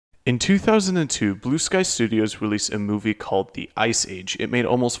In 2002, Blue Sky Studios released a movie called The Ice Age. It made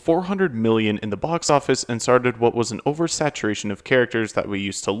almost 400 million in the box office and started what was an oversaturation of characters that we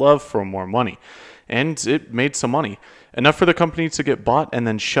used to love for more money. And it made some money, enough for the company to get bought and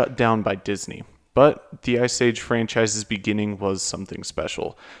then shut down by Disney. But the Ice Age franchise's beginning was something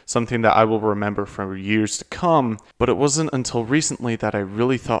special, something that I will remember for years to come, but it wasn't until recently that I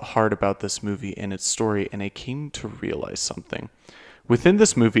really thought hard about this movie and its story, and I came to realize something. Within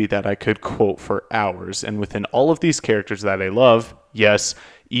this movie that I could quote for hours, and within all of these characters that I love, yes,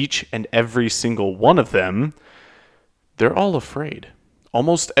 each and every single one of them, they're all afraid.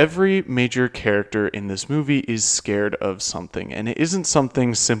 Almost every major character in this movie is scared of something, and it isn't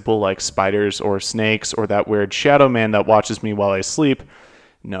something simple like spiders or snakes or that weird shadow man that watches me while I sleep.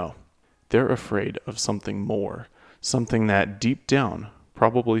 No, they're afraid of something more, something that deep down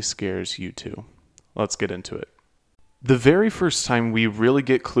probably scares you too. Let's get into it. The very first time we really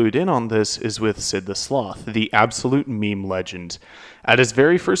get clued in on this is with Sid the Sloth, the absolute meme legend. At his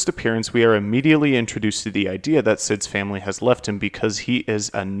very first appearance, we are immediately introduced to the idea that Sid's family has left him because he is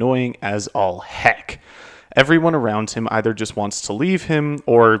annoying as all heck. Everyone around him either just wants to leave him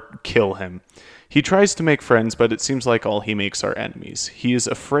or kill him. He tries to make friends, but it seems like all he makes are enemies. He is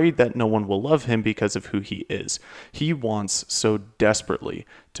afraid that no one will love him because of who he is. He wants so desperately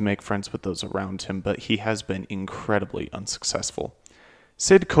to make friends with those around him, but he has been incredibly unsuccessful.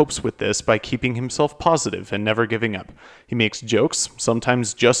 Sid copes with this by keeping himself positive and never giving up. He makes jokes,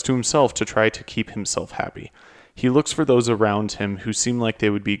 sometimes just to himself, to try to keep himself happy. He looks for those around him who seem like they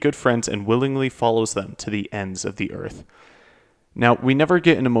would be good friends and willingly follows them to the ends of the earth. Now, we never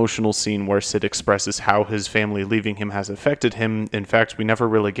get an emotional scene where Sid expresses how his family leaving him has affected him. In fact, we never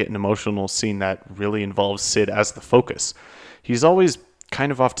really get an emotional scene that really involves Sid as the focus. He's always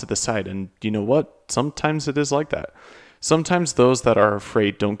kind of off to the side, and you know what? Sometimes it is like that. Sometimes those that are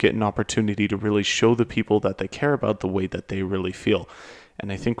afraid don't get an opportunity to really show the people that they care about the way that they really feel.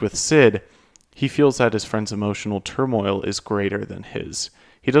 And I think with Sid, he feels that his friend's emotional turmoil is greater than his.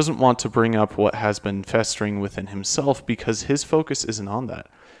 He doesn't want to bring up what has been festering within himself because his focus isn't on that.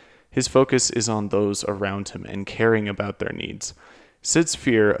 His focus is on those around him and caring about their needs. Sid's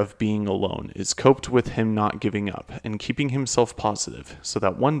fear of being alone is coped with him not giving up and keeping himself positive so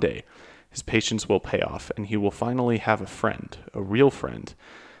that one day his patience will pay off and he will finally have a friend, a real friend,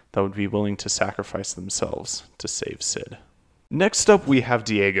 that would be willing to sacrifice themselves to save Sid. Next up, we have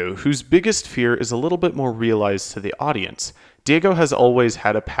Diego, whose biggest fear is a little bit more realized to the audience. Diego has always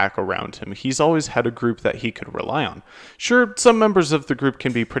had a pack around him. He's always had a group that he could rely on. Sure, some members of the group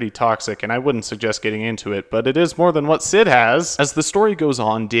can be pretty toxic, and I wouldn't suggest getting into it, but it is more than what Sid has. As the story goes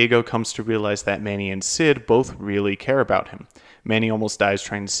on, Diego comes to realize that Manny and Sid both really care about him. Manny almost dies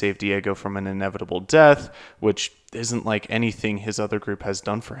trying to save Diego from an inevitable death, which isn't like anything his other group has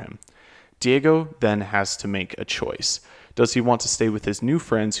done for him. Diego then has to make a choice. Does he want to stay with his new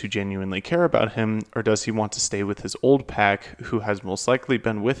friends who genuinely care about him, or does he want to stay with his old pack who has most likely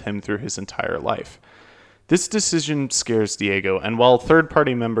been with him through his entire life? This decision scares Diego, and while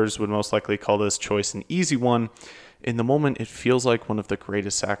third-party members would most likely call this choice an easy one, in the moment it feels like one of the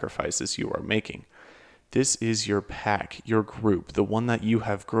greatest sacrifices you are making. This is your pack, your group, the one that you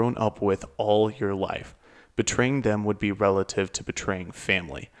have grown up with all your life. Betraying them would be relative to betraying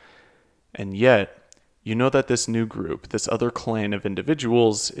family. And yet, you know that this new group, this other clan of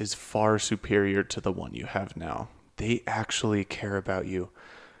individuals, is far superior to the one you have now. They actually care about you,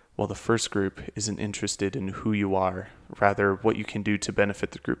 while the first group isn't interested in who you are, rather what you can do to benefit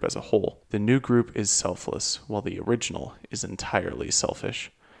the group as a whole. The new group is selfless, while the original is entirely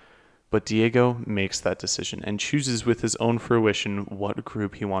selfish. But Diego makes that decision and chooses with his own fruition what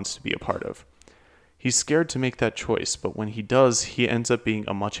group he wants to be a part of. He's scared to make that choice, but when he does, he ends up being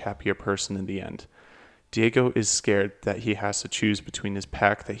a much happier person in the end. Diego is scared that he has to choose between his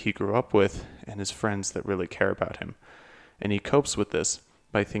pack that he grew up with and his friends that really care about him. And he copes with this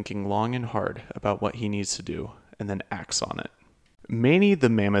by thinking long and hard about what he needs to do and then acts on it. Manny the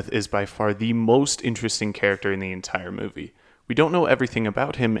Mammoth is by far the most interesting character in the entire movie. We don't know everything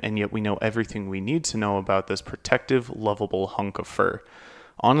about him, and yet we know everything we need to know about this protective, lovable hunk of fur.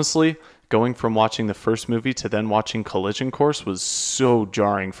 Honestly, going from watching the first movie to then watching Collision Course was so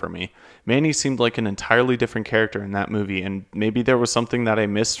jarring for me. Manny seemed like an entirely different character in that movie, and maybe there was something that I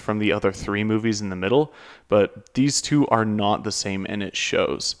missed from the other three movies in the middle, but these two are not the same, and it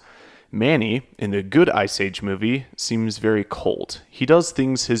shows. Manny, in the good Ice Age movie, seems very cold. He does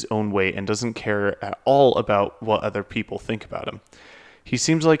things his own way and doesn't care at all about what other people think about him. He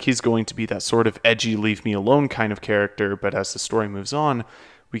seems like he's going to be that sort of edgy, leave me alone kind of character, but as the story moves on,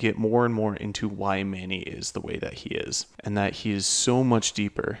 we get more and more into why Manny is the way that he is, and that he is so much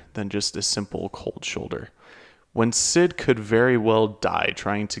deeper than just a simple cold shoulder. When Sid could very well die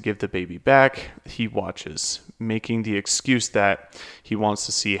trying to give the baby back, he watches, making the excuse that he wants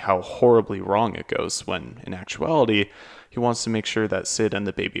to see how horribly wrong it goes, when, in actuality, he wants to make sure that Sid and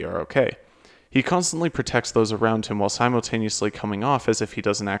the baby are okay. He constantly protects those around him while simultaneously coming off as if he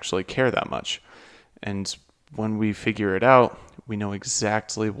doesn't actually care that much. And when we figure it out, we know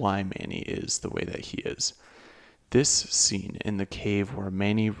exactly why Manny is the way that he is. This scene in the cave where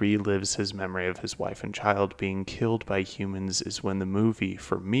Manny relives his memory of his wife and child being killed by humans is when the movie,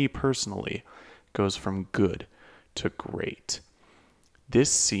 for me personally, goes from good to great.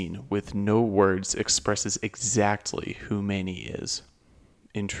 This scene, with no words, expresses exactly who Manny is.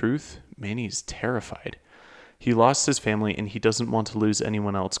 In truth, Manny is terrified. He lost his family and he doesn't want to lose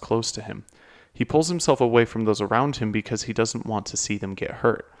anyone else close to him. He pulls himself away from those around him because he doesn't want to see them get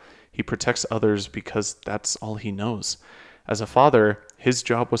hurt. He protects others because that's all he knows. As a father, his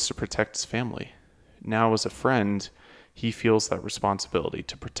job was to protect his family. Now, as a friend, he feels that responsibility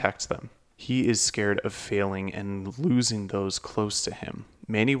to protect them. He is scared of failing and losing those close to him.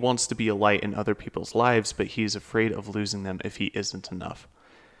 Manny wants to be a light in other people's lives, but he is afraid of losing them if he isn't enough.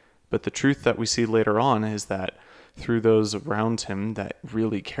 But the truth that we see later on is that through those around him that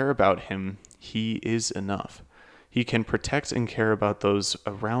really care about him, he is enough. He can protect and care about those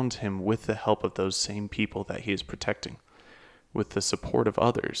around him with the help of those same people that he is protecting. With the support of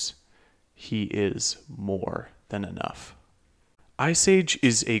others, he is more than enough. Ice Age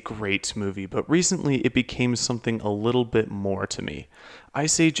is a great movie, but recently it became something a little bit more to me.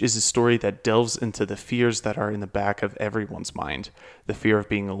 Ice Age is a story that delves into the fears that are in the back of everyone's mind. The fear of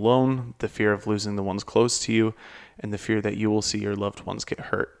being alone, the fear of losing the ones close to you, and the fear that you will see your loved ones get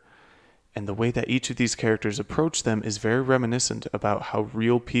hurt. And the way that each of these characters approach them is very reminiscent about how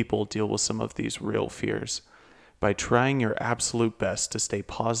real people deal with some of these real fears. By trying your absolute best to stay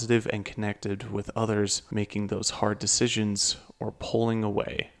positive and connected with others, making those hard decisions, or pulling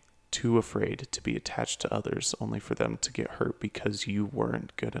away, too afraid to be attached to others only for them to get hurt because you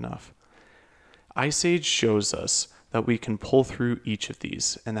weren't good enough. Ice Age shows us that we can pull through each of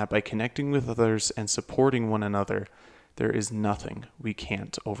these, and that by connecting with others and supporting one another, there is nothing we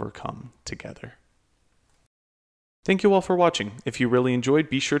can't overcome together. Thank you all for watching. If you really enjoyed,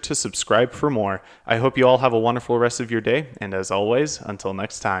 be sure to subscribe for more. I hope you all have a wonderful rest of your day, and as always, until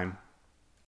next time.